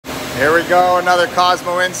Here we go, another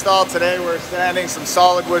Cosmo install. Today we're sanding some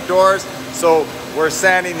solid wood doors. So we're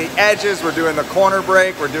sanding the edges, we're doing the corner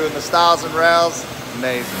break, we're doing the stiles and rails.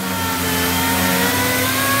 Amazing.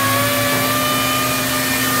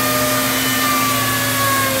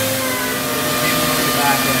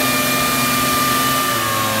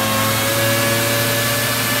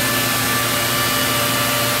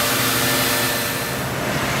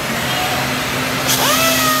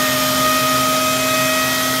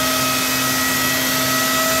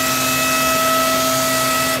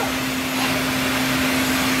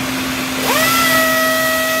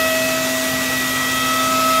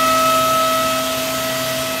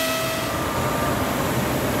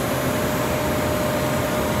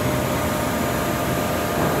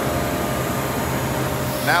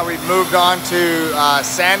 Now we've moved on to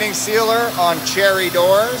sanding sealer on cherry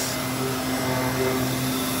doors.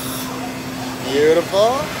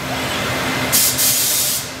 Beautiful.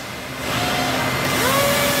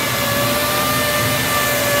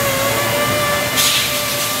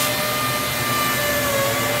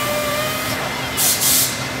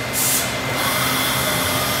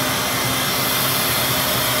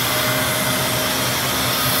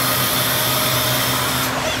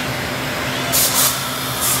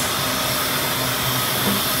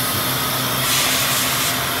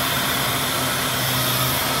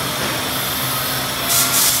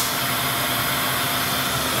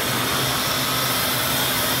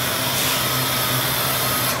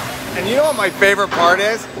 And you know what my favorite part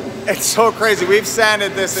is? It's so crazy. We've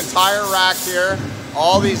sanded this entire rack here,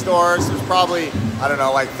 all these doors. There's probably, I don't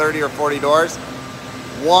know, like 30 or 40 doors.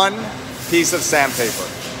 One piece of sandpaper.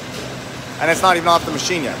 And it's not even off the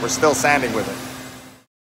machine yet. We're still sanding with it.